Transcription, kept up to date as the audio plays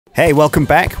Hey, welcome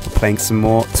back. We're playing some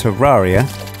more Terraria.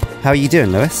 How are you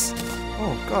doing, Lewis?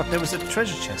 Oh god, there was a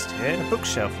treasure chest here and a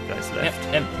bookshelf you guys left.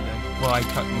 Yep, empty though. Well, I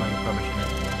tucked my rubbish in it.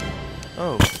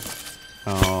 Oh.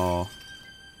 Oh.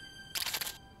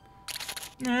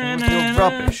 Your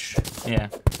rubbish. Yeah.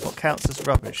 What counts as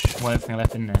rubbish? Well, everything I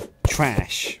left in there.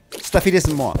 Trash. Stuff he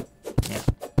doesn't want. Yeah.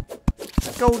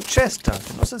 It's a gold chest,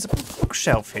 Duncan. Also, there's a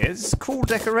bookshelf here. This is cool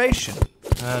decoration.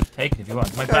 Take it if you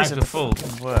want. My You guys bags are are full. the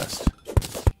fucking worst.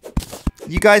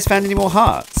 You guys found any more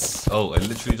hearts? Oh, I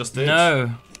literally just did.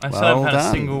 No. I still haven't had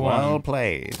a single one. Well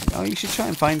played. Oh, you should try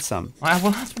and find some. Well,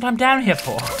 that's what I'm down here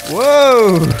for.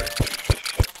 Whoa!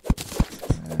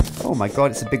 Oh my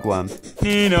god, it's a big one.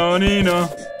 Nino.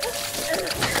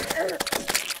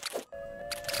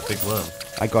 Big worm.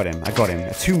 I got him.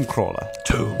 A tomb crawler.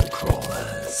 Tomb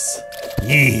crawlers.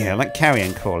 Yeah, I like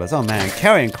carrion crawlers. Oh man,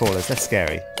 carrion crawlers, that's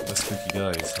scary. They're spooky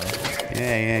guys, huh?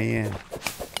 Yeah.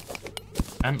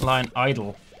 Antlion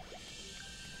idol.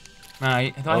 Now,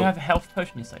 do I have a health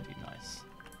potion? Yes, I do. Nice.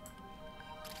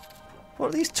 What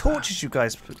are these torches you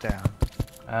guys put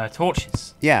down?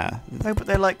 Torches. Yeah. No, but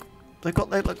they're like... They've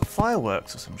got like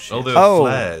fireworks or some shit. Oh, they're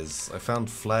flares. I found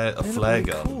a flare really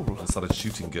gun cool. and started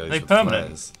shooting guys They with permanent?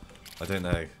 flares. I don't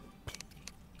know.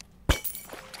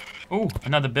 Oh,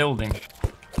 another building.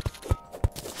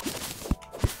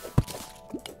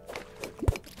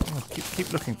 Oh,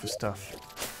 keep looking for stuff.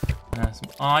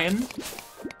 Some iron.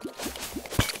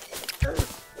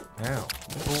 Ow.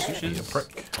 Shoot me, you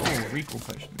prick. Oh, recall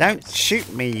potion. Don't Nice.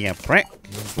 shoot me, you prick.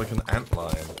 It's like an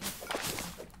antlion.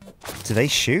 Do they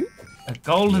shoot? A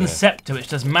golden scepter which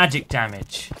does magic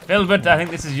damage. Filbert, I think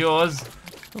this is yours.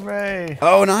 Hooray!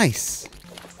 Oh, nice.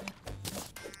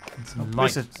 And some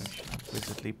light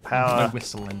Wizardly no power.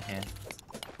 whistle in here.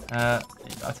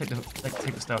 I'll take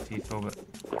the stuff for you, Filbert.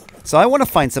 So I want to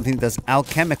find something that does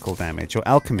alchemical damage or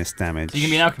alchemist damage. So you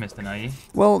can be an alchemist then, are you?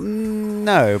 Well,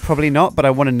 no, probably not. But I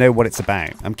want to know what it's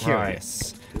about. I'm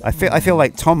curious. I feel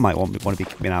like Tom might want to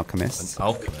be an alchemist. An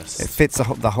alchemist. It fits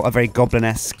a very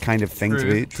goblin-esque kind of thing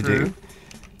to do. We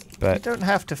But don't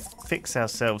have to fix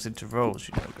ourselves into roles,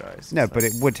 you know, guys. no, It's but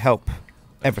it would help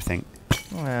everything.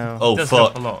 like, well, Oh, It does fuck.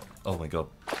 help a lot. Oh my god.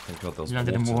 Thank god there was You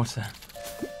landed in water. water.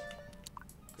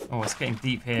 Oh, it's getting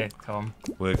deep here, Tom.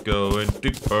 We're going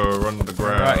deeper underground.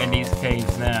 We're right in these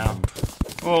caves now.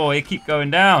 Oh, you keep going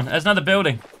down. There's another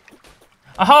building.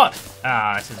 A heart!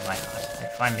 Ah, this is my heart. I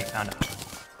finally found a heart.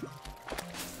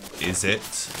 Is it?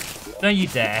 Don't you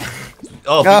dare.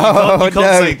 Oh, but you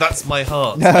can't say that's my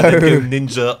heart. No. And then go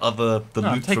ninja the No,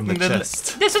 I'm loot from the taking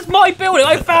chest. This is my building.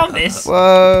 I found this.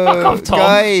 Whoa, Fuck off, Tom.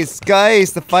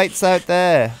 guys, the fight's out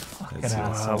there. It's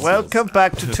yours. welcome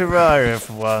back to Terraria,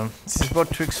 everyone. This is what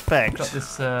to expect. Got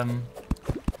this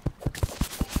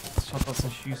shotguns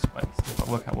and shoe spikes. I've got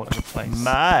to work out what to replace.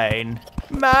 Mine.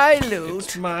 My loot.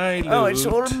 It's my loot. Oh, it's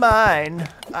all mine.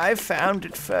 I found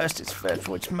it first.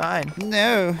 It's mine.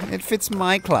 No, it fits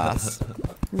my class.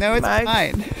 No, it's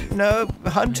mine. No,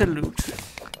 hunter loot.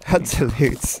 Hunter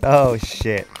loot. Oh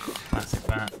shit. Classic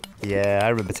that. Yeah, I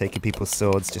remember taking people's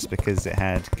swords just because it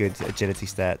had good agility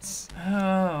stats.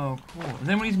 Oh, cool. Is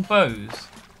anyone using bows?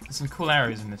 There's some cool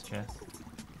arrows in this chest.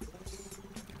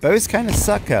 Bows kind of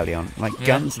suck early on. Like Yeah.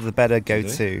 guns are the better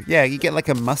go-to. Yeah, you get like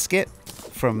a musket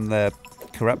from the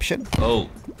corruption. Oh,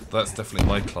 that's definitely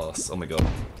my class. Oh my god,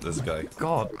 there's a guy.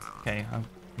 God. Okay, I'll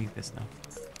need this now.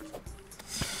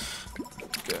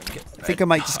 I think I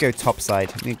might just go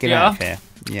topside. Get out of here.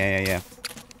 Yeah.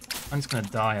 I'm just gonna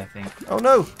die, I think. Oh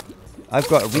no! I've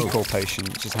got a recall potion,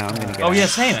 which is how I'm gonna get Oh out. yeah,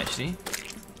 same actually.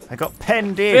 I got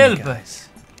penned in. Filbert. Guys.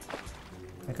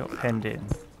 I got penned in.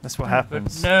 That's what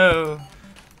happens. No.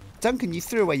 Duncan, you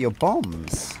threw away your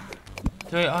bombs.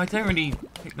 I don't really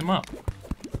pick them up.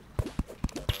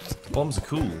 Bombs are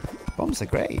cool. Bombs are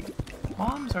great.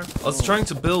 Bombs are. I was trying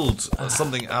to build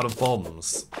something out of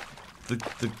bombs.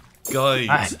 The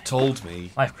guide told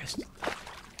me, Life crystal.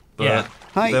 but Yeah.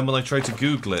 Hi. then when I tried to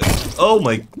Google it, oh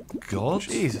my god!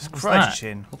 Jesus What's Christ, that?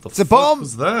 Chin. What the It's a fuck bomb!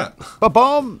 was that? A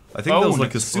bomb! I think that was Bone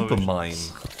like a super explosion. mine.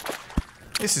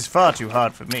 This is far too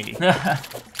hard for me.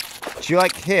 Do you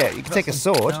like here? You can take a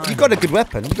sword. diamond. You got a good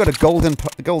weapon. You got a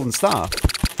golden staff.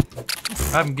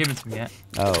 I haven't given it to me yet.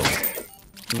 Oh,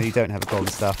 no, you don't have a golden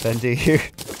staff, then, do you?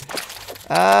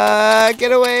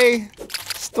 Get away,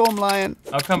 Storm Lion.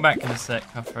 I'll come back in a sec.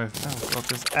 I'll throw. Oh god,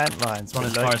 there's antlions Not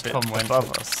as below far as bit Tom went.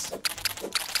 above us.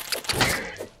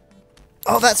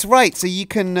 Oh, that's right. So you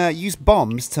can use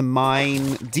bombs to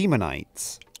mine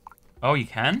demonites. Oh, you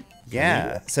can?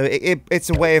 Yeah. So it's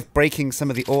a way of breaking some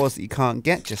of the ores that you can't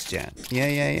get just yet.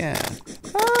 Yeah.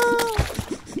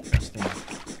 Interesting.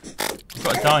 I've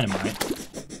got a dynamite.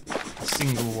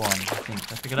 single one, I think.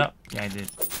 Did I pick it up? Yeah, I did.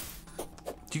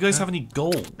 Do you guys have any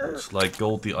gold? Like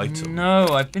gold the item? No,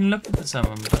 I've been looking for some,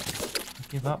 but I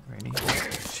give up, really.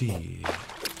 Gee.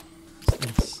 What's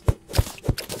this?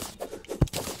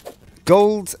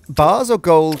 Gold bars or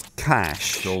gold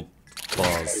cash? Gold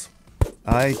bars.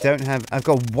 I don't have. I've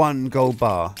got 1 gold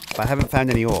bar, but I haven't found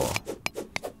any ore.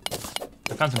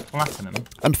 I found some platinum.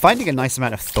 I'm finding a nice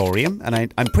amount of thorium,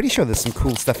 and I'm pretty sure there's some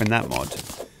cool stuff in that mod.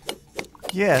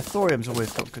 Yeah, thorium's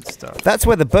always got good stuff. That's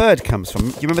where the bird comes from.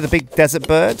 You remember the big desert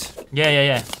bird?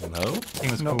 Yeah. No? I think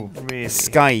it was Not cool. really. A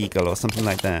sky eagle or something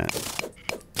like that.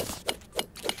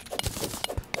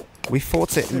 We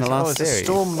fought it in the last it's series. a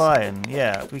storm lion.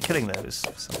 Yeah, we're killing those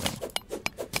or something.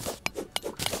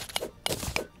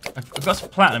 I've got some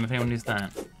platinum if anyone needs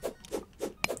that.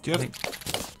 Do you have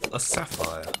a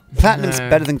sapphire? Platinum's No.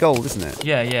 better than gold, isn't it?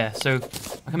 Yeah. So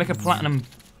I can make a platinum.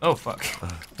 Oh fuck!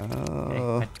 Oh.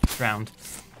 Okay, I drowned.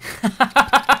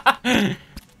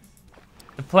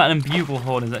 The platinum bugle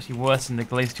horn is actually worse than the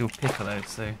glacial piccolo,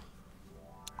 so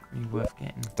really worth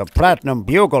getting. The platinum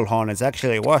bugle horn is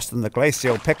actually worse than the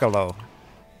glacial piccolo.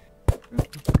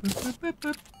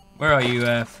 Where are you,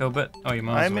 Philbert? Oh, you're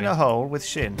miles I'm in away. a hole with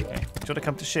Shin. Okay. Do you want to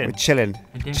come to We're Shin? chilling.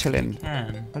 I don't Chilling. think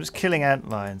I can. I'm just killing ant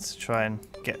lions to try and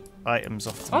get items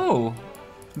off them. Oh,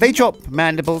 They drop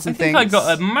mandibles I and think things. I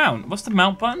got a mount. What's the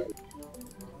mount button?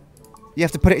 You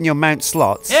have to put it in your mount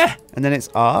slots. Yeah. And then it's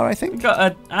R, I I think. got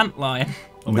an ant lion.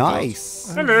 Oh my God.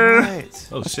 Nice. Hello. Right.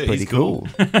 Oh shit, Pretty he's cool.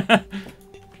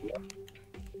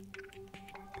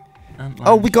 Ant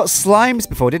Oh, lion. we got slimes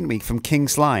before, didn't we? From King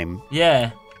Slime.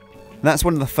 Yeah. That's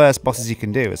one of the first bosses you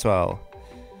can do as well.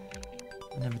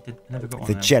 I never got one.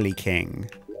 The then. Jelly King.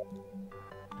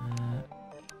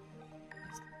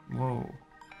 Whoa.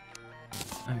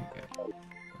 There we go.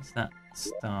 What's that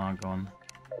star gone?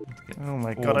 Need to get Oh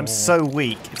my god, I'm four. so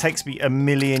weak. It takes me a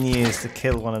million years to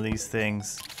kill one of these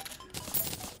things.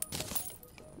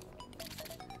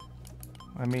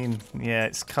 I mean, yeah,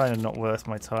 it's kind of not worth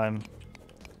my time.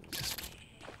 Just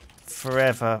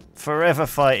forever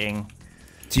fighting.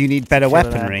 Do you need better to kill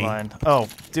an weaponry? antlion. Oh,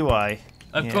 do I?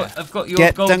 I've Yeah. got your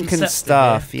Get golden Duncan's scepter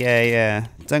staff. Yeah.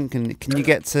 Duncan, can you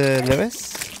get to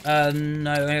Lewis? here.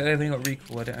 No, I've only got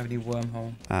recall. I don't have any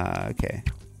wormhole. Ah, okay.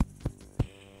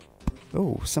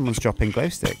 Oh, someone's dropping glow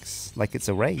sticks. Like it's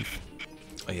a rave.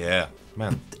 Oh, yeah,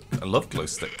 man, I love glow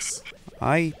sticks.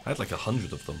 I I had like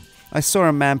 100 of them. saw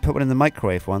a man put one in the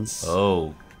microwave once.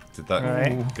 Oh, did that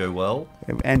Right. go well?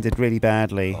 It ended really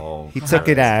badly. Oh, He took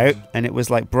it out and it was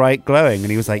like bright glowing and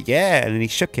he was like, yeah, and then he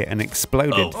shook it and it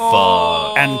exploded.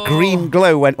 Oh, fuck. And green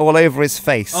glow went all over his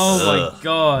face. Oh Ugh. my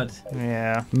god.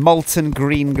 Yeah. Molten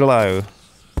green glow.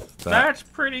 That That's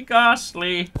pretty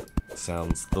ghastly.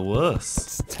 sounds the worst.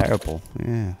 It's terrible.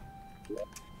 Yeah.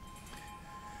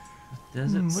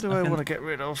 Deserts. What do I want to get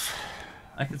rid of?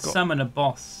 I could got- summon a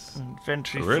boss.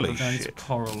 Inventory Really? full of Giant shit.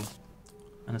 coral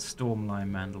and a storm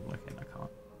lion mandible. Okay, I can't.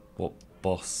 What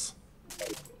boss?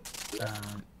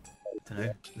 Don't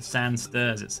know. The sand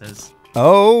stirs. It says.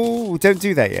 Oh, don't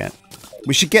do that yet.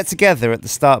 We should get together at the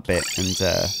start bit and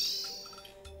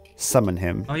summon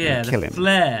him Oh yeah, and kill the him.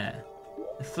 flare.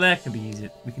 The flare can be used.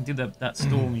 We can do that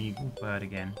storm eagle bird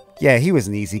again. Yeah, he was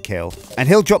an easy kill. And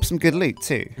he'll drop some good loot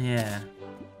too. Yeah.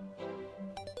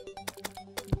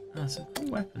 Oh, some cool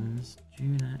weapons.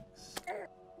 June axe.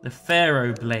 The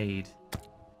Pharaoh blade.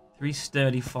 3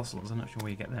 sturdy fossils. I'm not sure where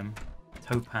you get them.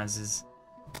 Topazes.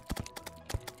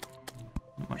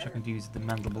 Not much I can use the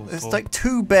mandible There's for. like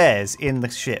 2 bears in the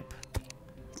ship.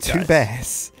 Two Guys.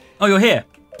 bears. Oh, you're here.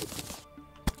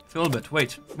 Philbert,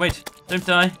 wait, don't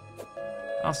die.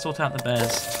 I'll sort out the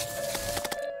bears.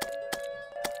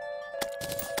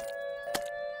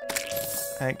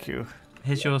 Thank you.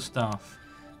 Here's your staff.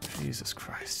 Jesus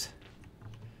Christ.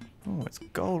 Oh, it's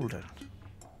golden.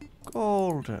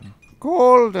 Golden.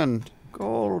 Golden.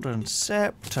 Golden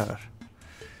scepter.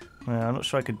 Well, I'm not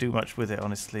sure I could do much with it,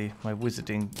 honestly. My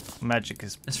wizarding magic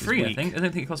is It's free, I weak. think. I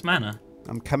don't think it costs mana.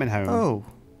 I'm coming home. Oh.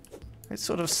 It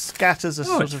sort of scatters a Oh,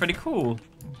 sort it's of pretty cool.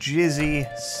 jizzy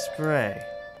spray.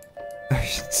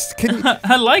 Can you...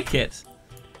 I like it.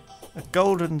 A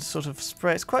golden sort of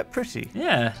spray. It's quite pretty.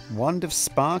 Yeah. Wand of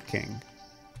Sparking.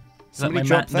 Is that Somebody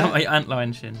my, drop not that? my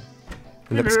antlion shin?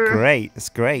 It looks great. It's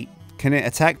great. Can it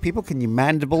attack people? Can you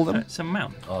mandible them? It's a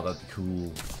mount. Oh, that'd be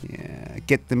cool. Yeah.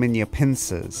 Get them in your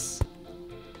pincers.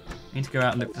 We need to go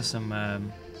out and look for some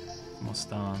more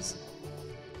stars.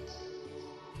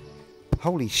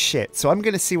 Holy shit. So I'm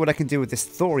going to see what I can do with this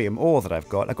thorium ore that I've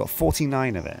got. I've got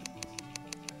 49 of it.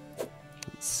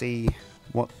 Let's see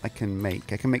what I can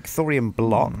make. I can make thorium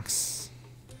blocks,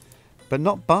 but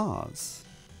not bars.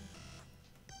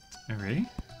 Oh, really?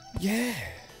 Yeah.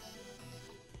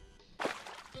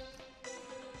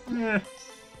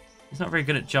 He's not very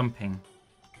good at jumping.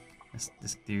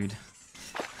 This dude.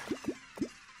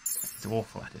 He's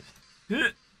awful at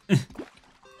it.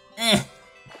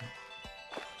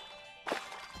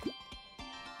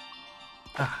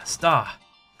 Ah, star.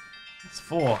 That's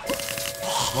 4.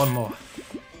 There's one more.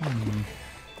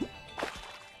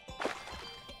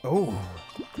 Oh.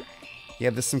 Yeah,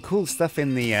 there's some cool stuff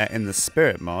in the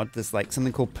spirit mod. There's like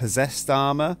something called possessed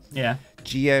armor, Yeah.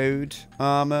 geode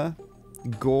armor,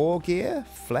 gore gear,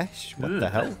 flesh. What the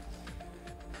hell?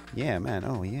 Yeah, man.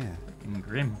 Oh, yeah. Fucking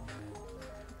grim.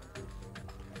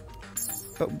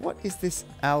 But what is this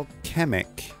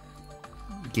alchemic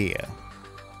gear?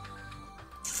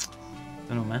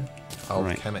 Don't know, man.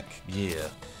 Alchemic gear.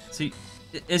 So,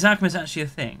 is alchemist actually a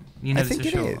thing? You know I this think for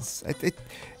it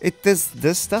sure. is.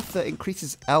 There's stuff that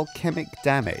increases alchemic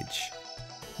damage,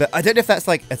 but I don't know if that's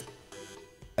like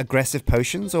aggressive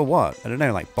potions or what. I don't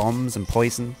know, like bombs and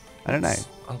poison. I don't know.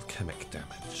 Alchemic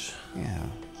damage. Yeah,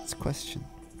 it's a question.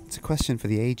 It's a question for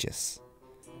the ages.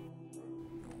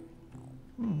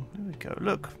 There we go.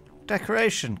 Look,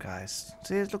 decoration, guys.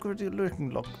 See, it's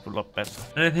looking a lot better.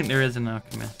 I don't think there is an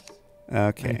alchemist.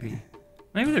 Okay.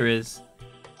 Maybe there is.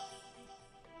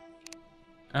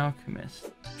 Alchemist.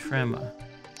 Tremor.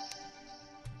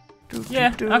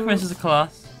 Yeah, alchemist is a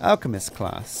class. Alchemist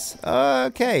class.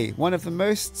 Okay, one of the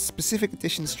most specific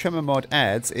additions Tremor mod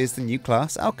adds is the new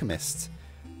class Alchemist.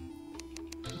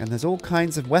 And there's all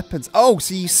kinds of weapons. Oh,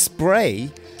 so you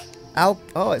spray. Oh,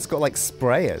 it's got like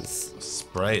sprayers.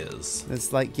 Sprayers.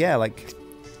 There's like, yeah, like.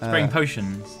 Spraying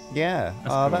potions. Yeah. That's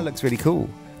Oh, cool. that looks really cool.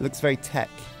 It looks very tech.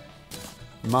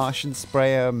 Martian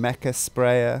sprayer, mecha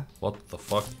sprayer. What the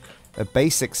fuck? A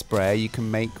basic sprayer you can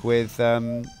make with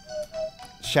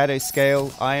shadow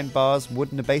scale, iron bars,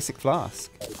 wood, and a basic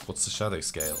flask. What's the shadow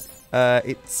scale?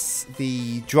 It's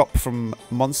the drop from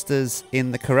monsters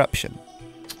in the corruption.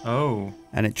 Oh.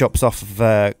 And it drops off of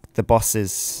the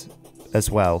bosses as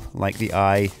well, like the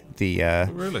eye, the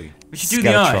Really? We should do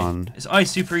the eye. Skeletron. It's eye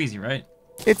super easy, right?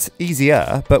 It's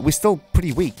easier, but we're still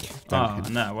pretty weak. Oh,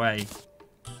 Duncan. no way.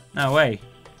 No way.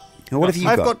 And what have you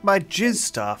I've got? got my jizz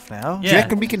staff now. Do you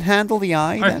reckon we can handle the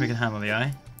eye? I reckon then? we can handle the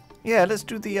eye. Yeah, let's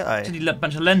do the You eye. need a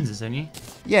bunch of lenses, don't you?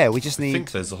 Yeah, we just I need.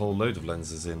 think there's a whole load of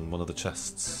lenses in one of the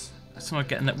chests. That's what I'm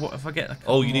getting. What if I get?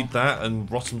 Oh, you need that and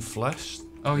rotten flesh?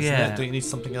 Oh Isn't yeah. it? Don't you need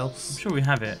something I'm else? sure we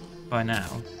have it by now.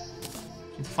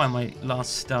 Need to find my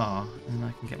last star, and then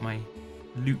I can get my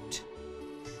loot.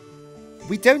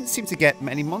 We don't seem to get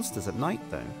many monsters at night,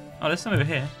 though. Oh, there's some over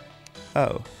here.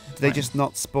 Oh, do they Right. just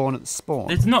not spawn at the spawn?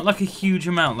 There's not like a huge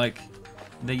amount like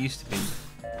there used to be.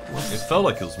 It felt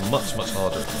like it was much, much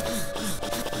harder.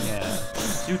 Yeah.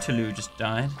 Zootaloo just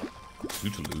died.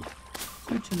 Ootaloo.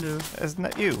 Zootaloo. Isn't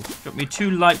that you? Got me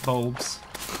 2 light bulbs.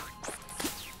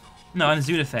 No, and a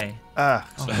Zunifei. Ah,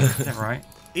 Oh, is that right?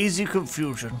 easy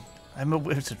confusion. I'm a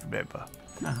wizard, remember.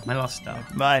 Ah, my last star.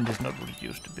 Mind is not what it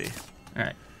used to be.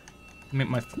 Alright. Make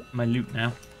my loot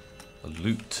now. A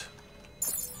loot.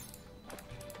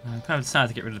 I'm kind of sad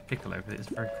to get rid of the Piccolo, but it's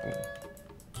very cool.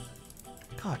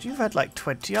 God, you've had like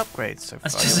 20 upgrades so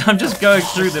far. I'm just going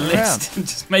through the Around. list and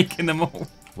just making them all.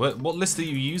 What list are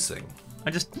you using? I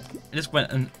just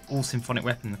went an all symphonic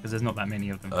weapon because there's not that many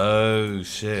of them. Oh,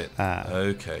 shit. Ah.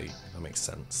 Okay, that makes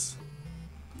sense.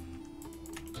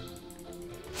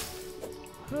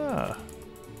 Ah,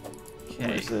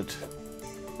 Okay. wizard.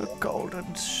 The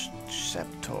golden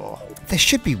scepter. There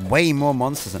should be way more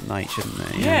monsters at night, shouldn't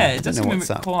there? Yeah, I it don't does know seem a what's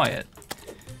bit up. quiet.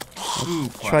 Ooh,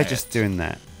 Try quiet. just doing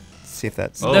that. See if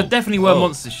that's. Oh. There definitely were Oh.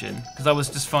 monsters, Shin, because I was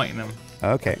just fighting them.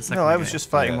 Okay. a second No, I was ago. just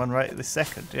fighting Yeah. one right this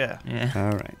second, yeah. Yeah.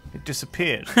 All right. It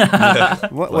disappeared.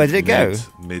 Where did it go?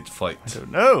 Mid-fight. I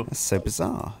don't know. That's so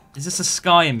bizarre. Is this a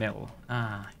sky mill?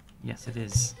 Ah, yes, it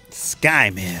is. Sky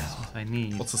Mill. That's what I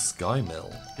need. What's a sky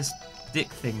mill? This dick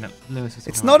thing that Lewis was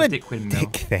It's talking not about, a the dick windmill.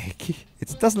 dick thing.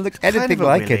 It doesn't look kind anything of a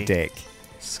like a willy. dick.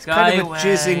 Skyway. Kind of a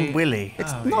jizzing willy.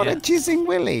 It's Oh, not yeah. a jizzing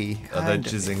willy. Are they Kind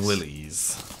of jizzing is.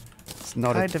 willies? It's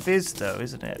not Kind a. of is, though,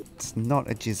 isn't it? It's not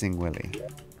a jizzing willy.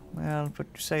 Well, but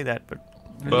you say that, but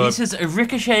Releases a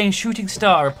ricocheting shooting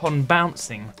star upon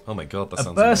bouncing. Oh my god, that A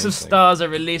sounds burst of amazing. stars are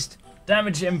released.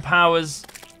 Damage empowers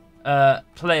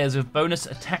players with bonus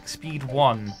attack speed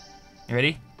 1. You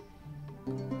ready?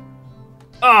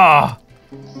 Ah!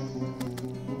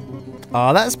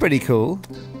 Oh, that's pretty cool.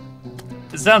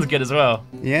 It sounds good as well.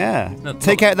 Yeah. No,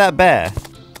 Take not- out that bear.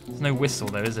 There's no whistle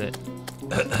though, is it?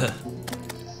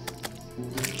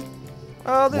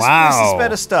 oh, this is Wow.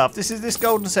 better stuff. This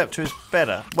golden scepter is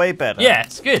better, way better. Yeah,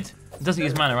 it's good. It doesn't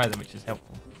use mana either, which is helpful.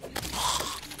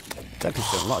 Duncan's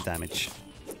doing a lot of damage.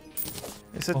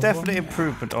 It's a definite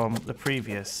improvement on the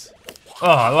previous. Oh,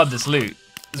 I love this loot.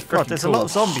 It's God, freaking there's cool. a lot of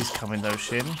zombies coming though,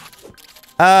 Shin.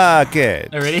 Ah, good.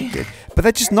 Oh, really? Good. But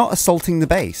they're just not assaulting the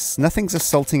base. Nothing's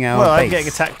assaulting our Well, base. I'm getting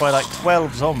attacked by like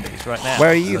 12 zombies right now.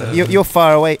 Where are you? You're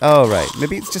far away. Oh, right.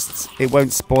 Maybe it's just it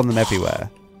won't spawn them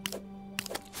everywhere.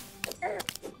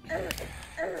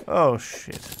 Oh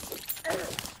shit.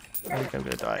 I think I'm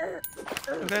gonna die.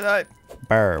 I'm gonna die.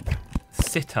 Burb.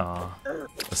 Sitar.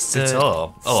 A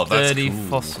sitar. Oh, that's Sturdy cool.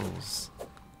 fossils.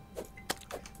 I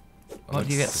What like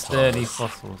do you get sitars. sturdy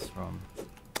fossils from?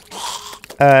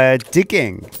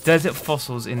 Digging. Desert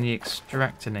fossils in the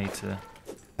extractinator.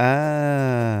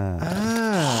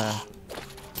 Ah.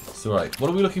 So right, what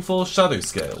are we looking for? Shadow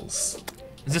scales.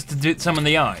 Is this to do summon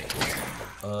the eye?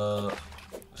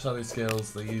 Shadow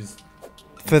scales. They use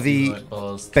For the light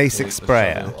bars to basic create the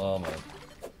sprayer. shadow armor.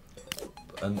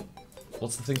 And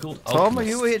what's the thing called? Tom, are Alchemist.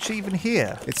 you actually even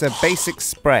here? It's a basic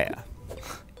sprayer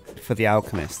for the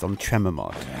alchemist on Tremor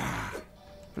mod.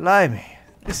 Blimey.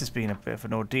 This has been a bit of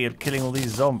an ordeal, killing all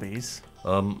these zombies.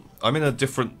 I'm in a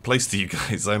different place to you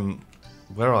guys.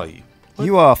 Where are you?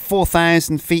 You are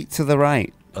 4,000 feet to the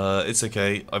right. It's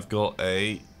okay. I've got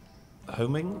a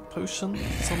homing potion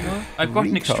somewhere. I've got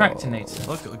an Recall. extractinator.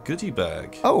 I've got a goodie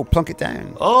bag. Oh, plunk it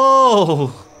down.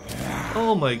 Oh!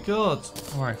 Oh my god.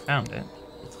 Where I found it.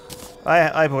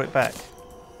 I brought it back.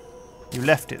 You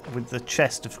left it with the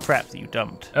chest of crap that you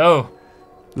dumped. Oh,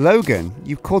 Logan.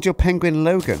 You called your penguin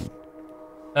Logan.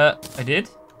 I did?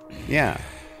 Yeah.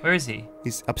 Where is he?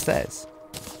 He's upstairs.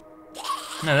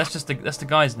 No, that's the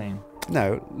guy's name.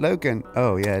 No, Logan.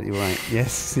 Oh, yeah, you're right.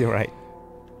 Yes, you're right.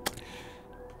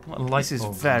 What a light This is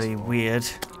bulb. very weird.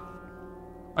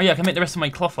 Oh yeah, I can make the rest of my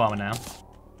cloth armor now.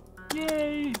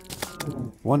 Yay!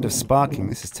 Wand of sparking.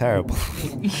 This is terrible.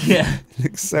 Yeah.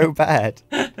 Looks so bad.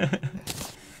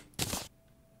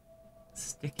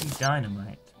 Sticky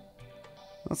dynamite.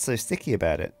 What's so sticky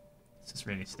about it? This is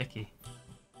really sticky.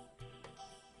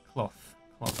 Cloth,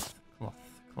 cloth, cloth,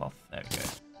 cloth. There we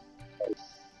go.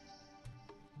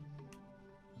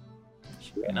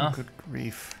 Should be enough. Good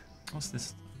grief. What's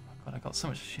this? Oh God, I got so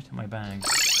much shit in my bag.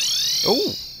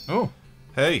 Oh, Oh,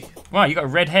 Hey, wow, you got a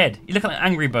red head. You look like an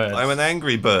Angry Bird. I'm an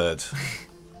angry bird.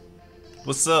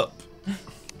 What's up?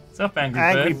 What's up, Angry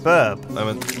Angry Bird? burb.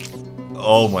 I'm an.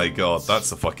 Oh my god,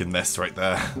 that's a fucking mess right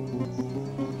there.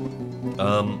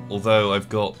 Although I've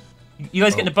got. You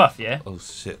guys getting a buff, yeah? Oh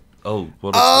shit. Oh,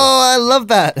 what is I love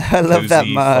that. I love that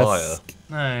Cozy mask.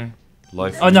 No.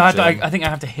 Life Oh no, I regen. think I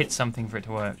have to hit something for it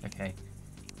to work. Okay.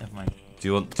 Never mind. Do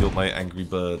you want my angry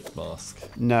bird mask?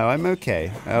 No, I'm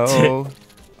okay. Oh,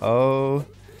 oh.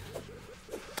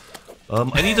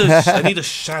 I need a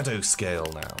shadow scale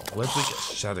now. Where do we get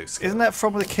a shadow scale? Isn't that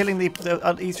from the killing the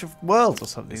Eater of Worlds or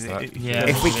something? Is that- Yeah.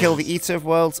 If we kill the Eater of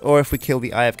Worlds, or if we kill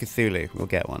the Eye of Cthulhu, we'll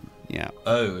get one. Yeah.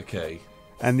 Oh, okay.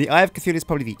 And the Eye of Cthulhu is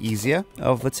probably the easier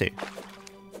of the two.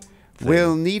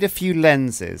 We'll need a few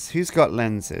lenses. Who's got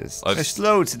lenses? There's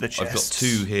loads in the chest. I've got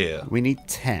 2 here. We need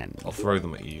 10. I'll throw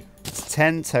them at you. It's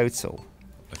 10 total.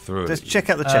 I threw it. Just at you. check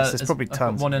out the chest. There's probably I've got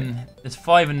tons. one in. There's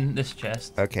 5 in this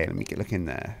chest. Okay, let me look in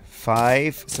there.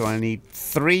 5. So I need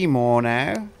 3 more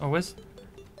now. Oh, where's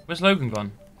Logan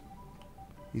gone?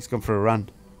 He's gone for a run.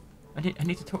 I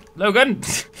need to talk. Logan.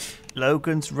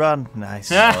 Logan's Run.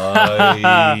 Nice.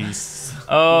 Nice.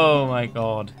 Oh my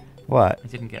God. What? I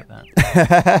didn't get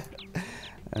that.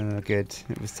 Oh, good.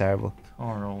 It was terrible.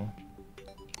 Coral.